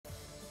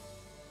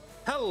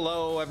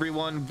Hello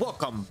everyone,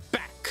 welcome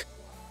back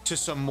to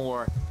some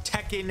more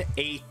Tekken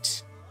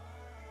 8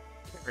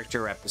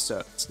 character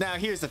episodes. Now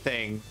here's the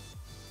thing,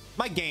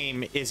 my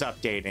game is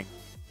updating,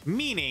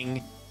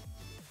 meaning...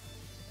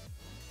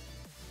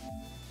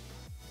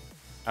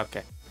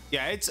 Okay,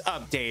 yeah, it's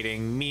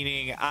updating,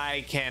 meaning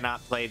I cannot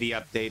play the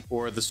update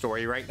or the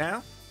story right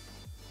now.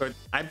 Or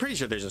I'm pretty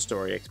sure there's a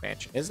story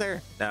expansion. Is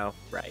there? No,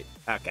 right,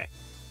 okay.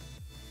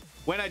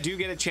 When I do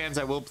get a chance,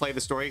 I will play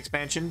the story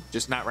expansion,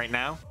 just not right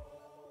now.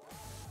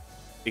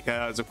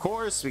 Because, of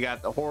course, we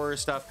got the horror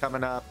stuff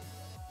coming up.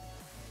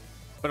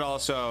 But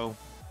also,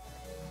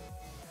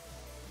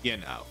 you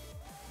know.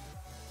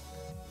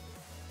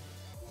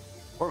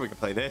 Or we can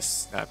play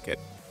this. No, I'm kidding.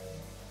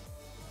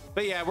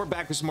 But yeah, we're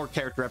back with some more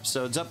character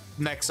episodes. Up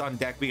next on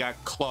deck, we got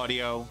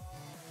Claudio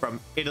from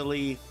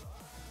Italy.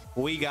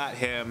 We got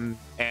him,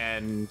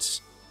 and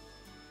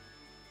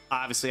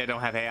obviously I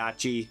don't have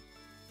Heihachi.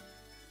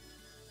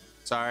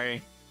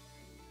 Sorry.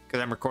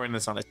 Because I'm recording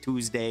this on a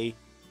Tuesday.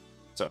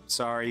 So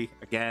sorry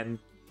again.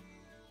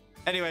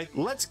 Anyway,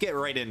 let's get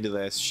right into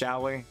this,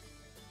 shall we?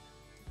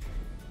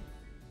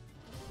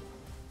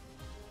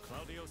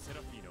 Claudio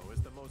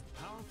is the most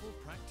powerful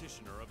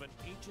practitioner of an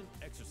ancient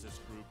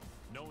exorcist group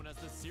known as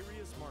the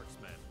Serious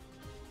Marksmen.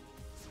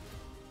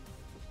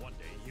 One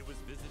day he was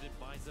visited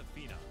by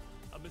Zafina,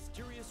 a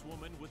mysterious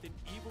woman with an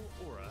evil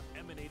aura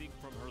emanating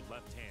from her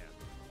left hand.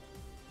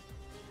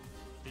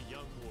 The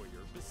young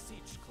warrior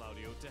beseeched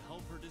Claudio to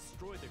help her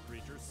destroy the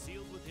creature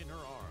sealed within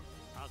her arm,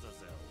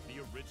 Azazel, the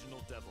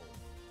original devil.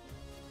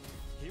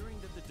 Hearing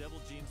that the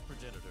devil gene's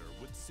progenitor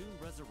would soon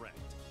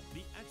resurrect,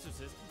 the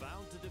exorcist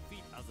vowed to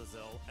defeat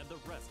Azazel and the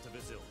rest of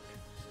his ilk.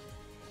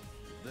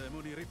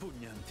 Demoni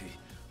ripugnanti,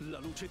 la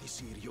luce di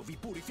Sirio vi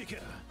purificherà.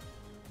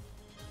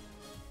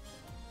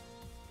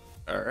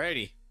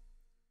 Alrighty.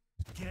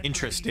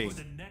 Interesting.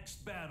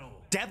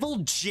 Devil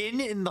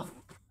Jin in the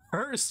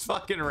first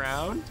fucking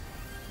round?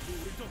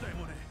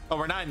 Oh,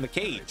 we're not in the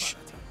cage.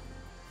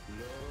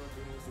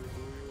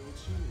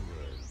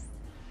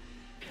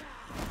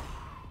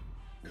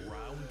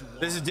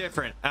 This is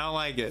different. I don't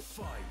like it.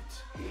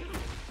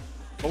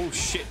 Oh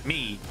shit,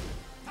 me.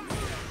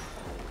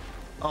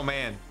 Oh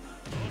man.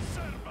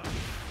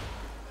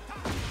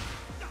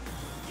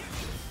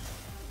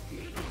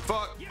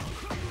 Fuck.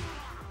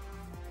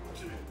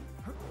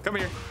 Come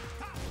here.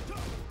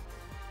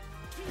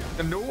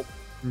 No.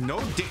 No,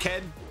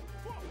 dickhead.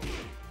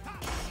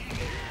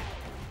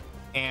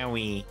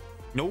 Owie.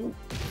 No.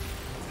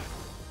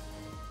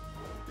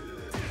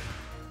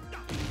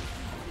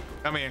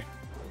 Come here.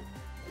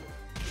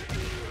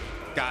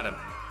 Got him.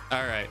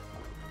 All right.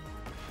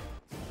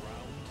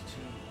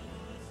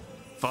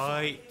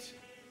 Fight.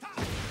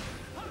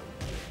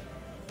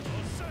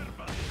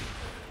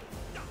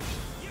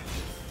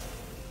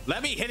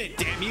 Let me hit it,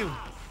 damn you.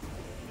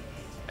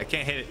 I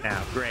can't hit it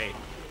now. Great.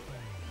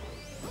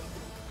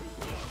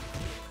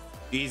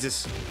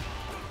 Jesus.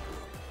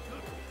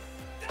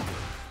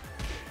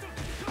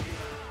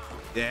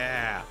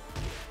 Yeah.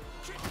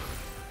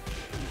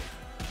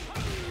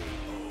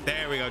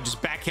 There we go.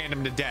 Just backhand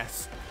him to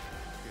death.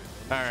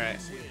 All right.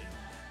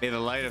 May the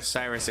light of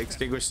Cyrus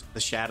extinguish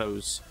the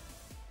shadows.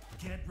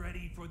 Get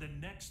ready for the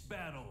next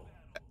battle.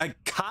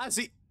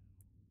 Kazi.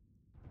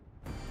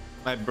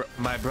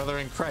 My brother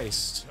in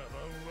Christ.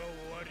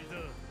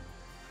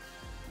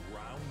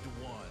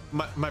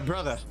 My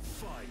brother.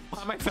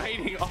 Why am I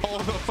fighting all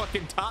the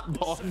fucking top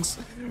dogs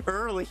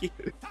early?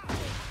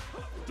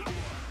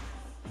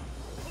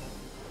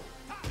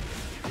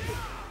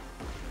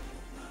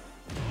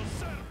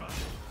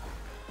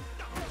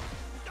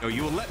 No,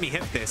 you will let me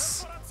hit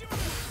this.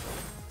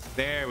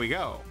 There we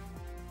go.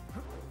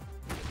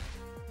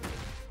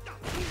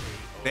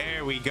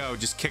 There we go.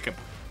 Just kick him.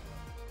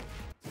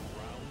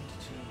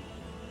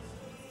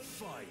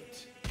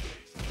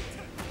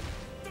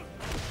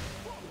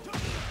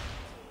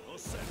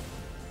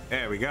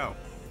 There we go.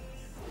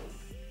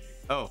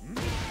 Oh.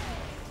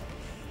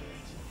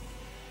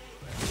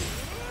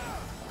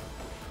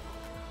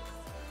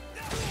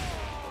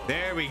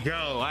 There we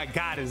go. I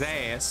got his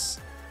ass.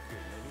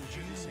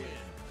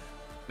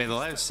 May the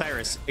light of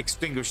Cyrus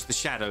extinguish the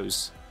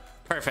shadows.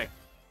 Perfect.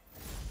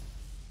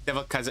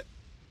 Devil cousin.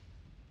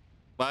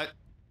 What?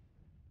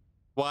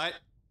 What?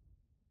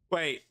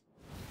 Wait.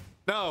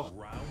 No.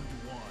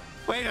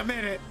 Wait a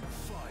minute.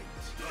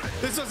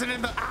 This wasn't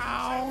in the...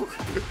 Ow!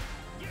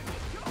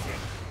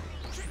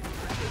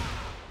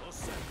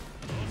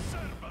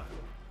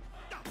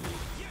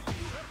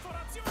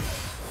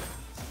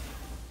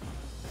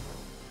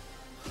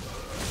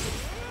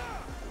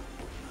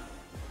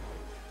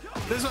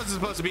 This wasn't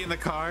supposed to be in the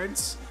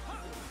cards.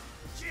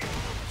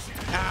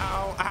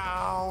 Ow,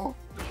 ow.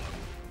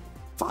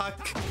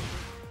 Fuck.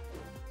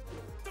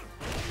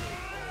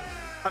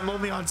 I'm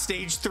only on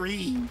stage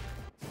 3.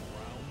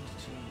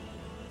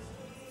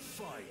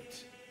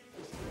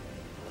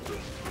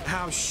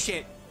 Ow,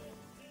 shit.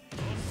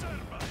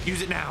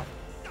 Use it now.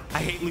 I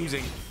hate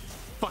losing.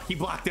 Fuck, he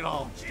blocked it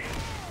all.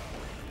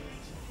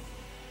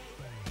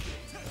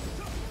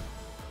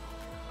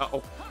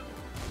 Uh-oh.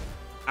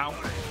 Ow.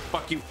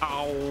 Fuck you.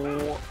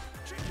 Ow.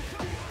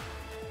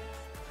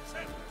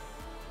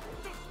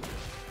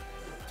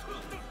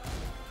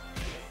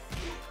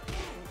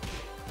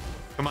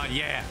 Come on,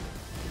 yeah.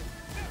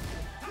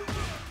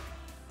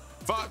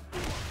 Fuck.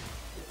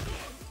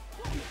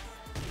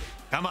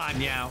 Come on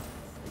now.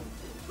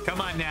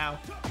 Come on now.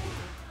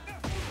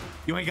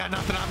 You ain't got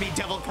nothing on me,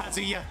 Devil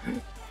Kazuya.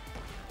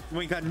 You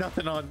ain't got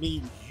nothing on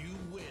me. You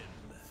win.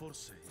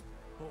 Forse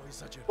ho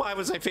esagerato. Why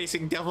was I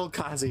facing Devil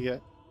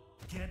Kazuya?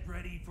 Get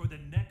ready for the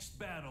next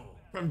battle.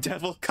 From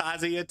Devil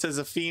Kazuya to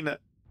Zafina.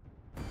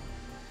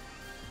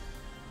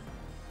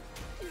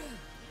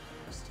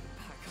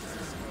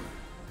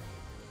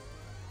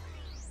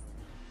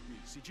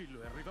 Il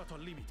sigillo è arrivato al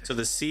limite. So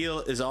the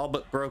seal is all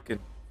but broken.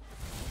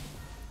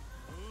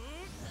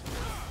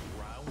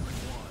 Round 1.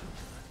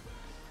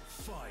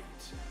 Fight.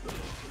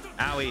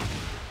 Owie.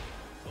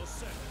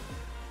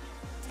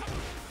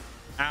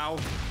 Ow.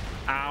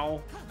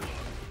 Ow.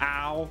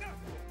 Ow.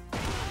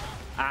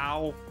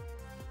 Ow.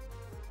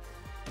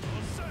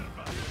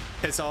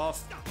 Piss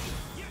off.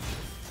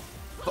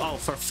 Oh,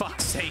 for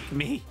fuck's sake,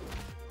 me.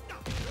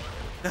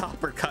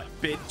 Uppercut,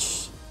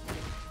 bitch.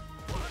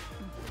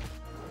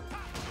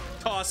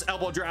 Toss,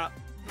 elbow drop.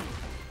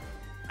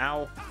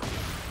 Ow.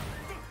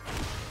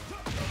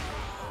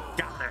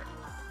 Got it.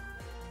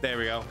 There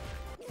we go.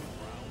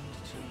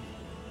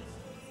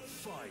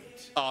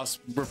 Oh,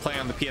 we're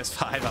playing on the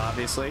PS5,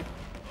 obviously.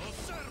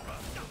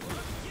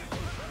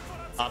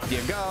 Up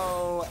you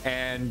go,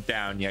 and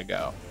down you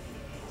go.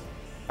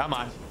 Come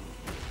on.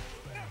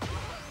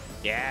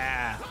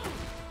 Yeah.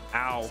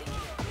 Ow.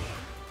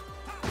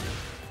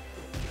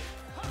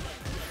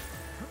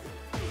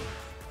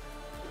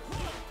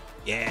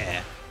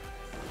 Yeah.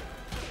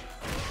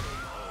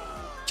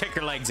 Kick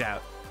her legs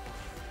out.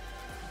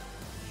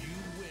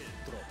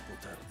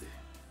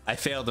 I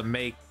failed to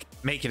make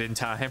it in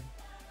time.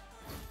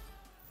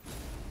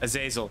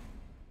 Azazel.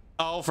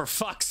 Oh, for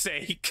fuck's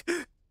sake.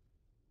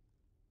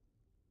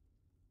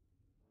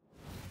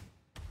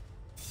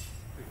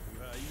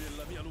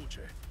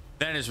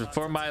 Then is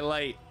before my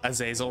light,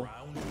 Azazel.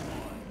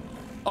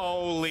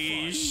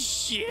 Holy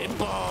shit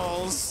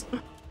balls.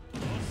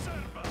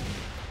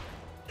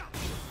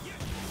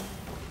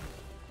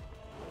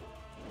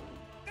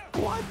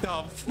 What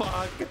the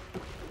fuck?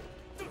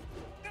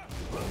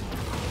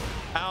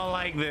 I don't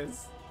like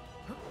this.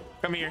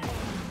 Come here.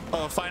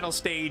 Oh, final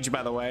stage,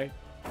 by the way.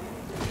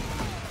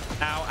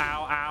 Ow,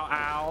 ow, ow,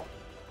 ow.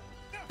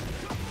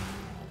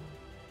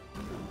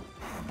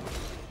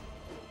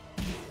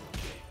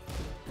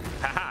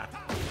 Haha.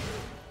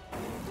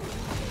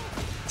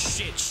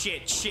 Shit,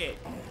 shit, shit.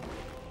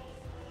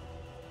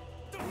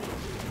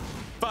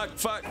 Fuck,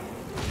 fuck.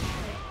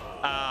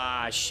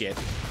 Ah, shit.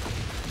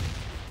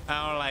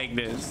 I don't like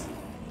this.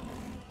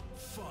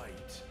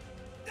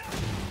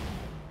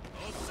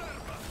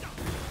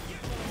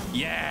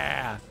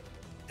 Yeah.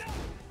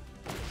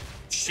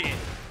 Shit.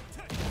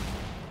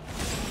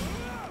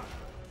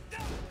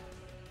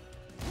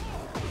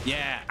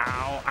 Yeah.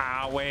 Ow,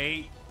 ow,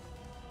 wait.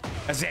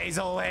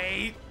 Azazel,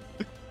 wait.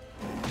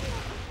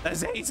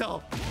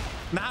 Azazel.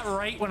 Not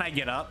right when I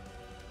get up.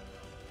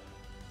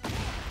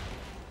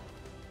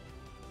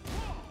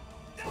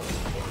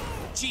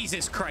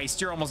 Jesus Christ,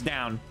 you're almost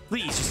down.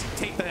 Please, just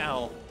take the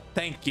L.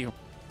 Thank you.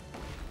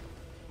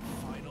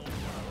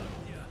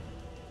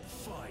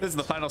 This is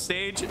the final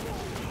stage.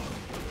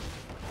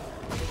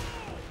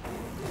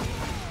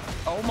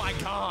 Oh my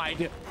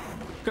god.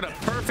 Gonna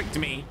perfect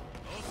me.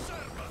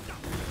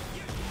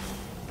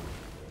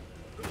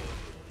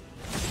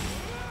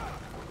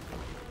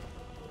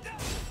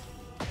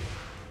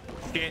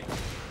 Shit.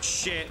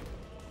 Shit.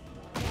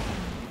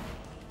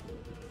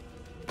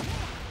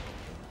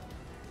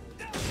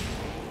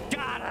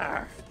 Got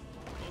her.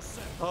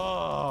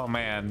 Oh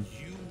man.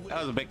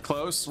 That was a bit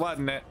close,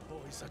 wasn't it?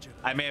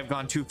 I may have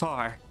gone too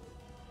far.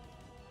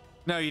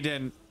 No, you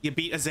didn't. You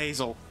beat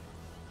Azazel.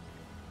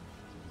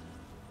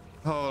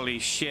 Holy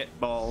shit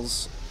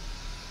balls.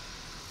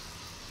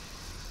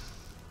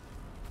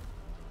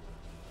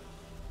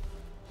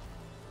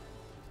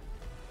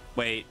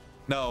 Wait.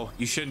 No,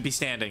 you shouldn't be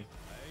standing.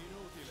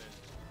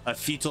 A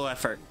futile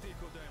effort.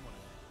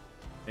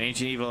 An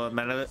ancient evil of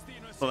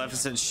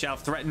maleficence shall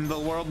threaten the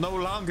world no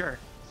longer.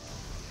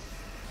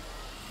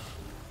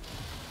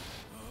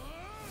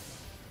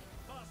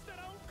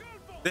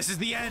 This is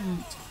the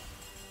end.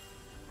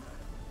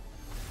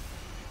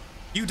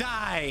 You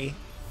die.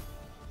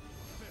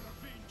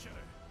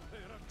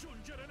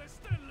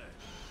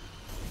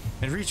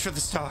 And reach for the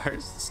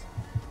stars.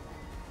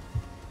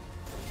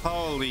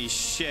 Holy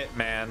shit,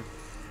 man.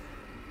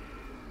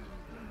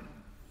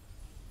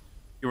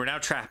 You are now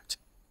trapped.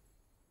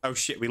 Oh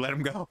shit, we let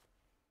him go.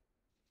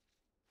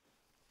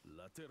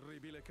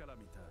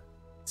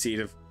 Seed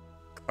of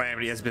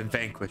calamity has been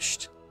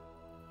vanquished.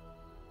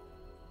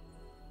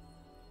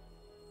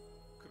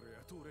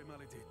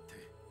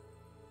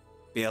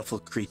 Baleful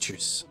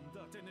creatures,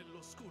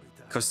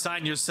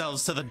 consign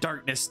yourselves to the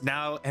darkness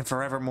now and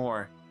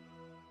forevermore.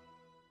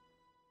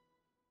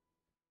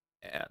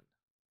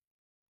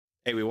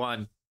 And Hey, we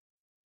won.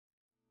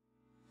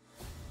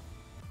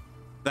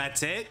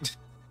 That's it?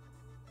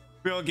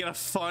 We don't get a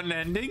fun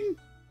ending?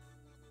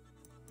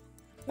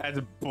 That's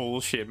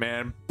bullshit,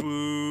 man.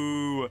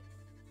 Boo.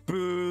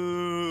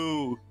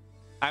 Boo.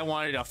 I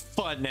wanted a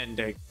fun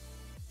ending.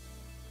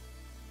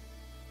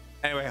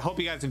 Anyway, I hope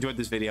you guys enjoyed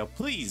this video.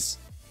 Please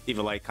leave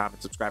a like,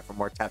 comment, subscribe for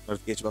more. Tap the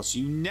notification bell so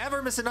you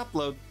never miss an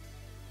upload.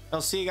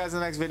 I'll see you guys in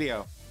the next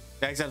video.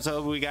 Next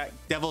episode, we got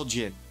Devil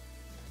Jin.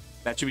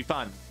 That should be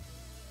fun.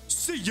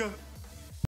 See ya.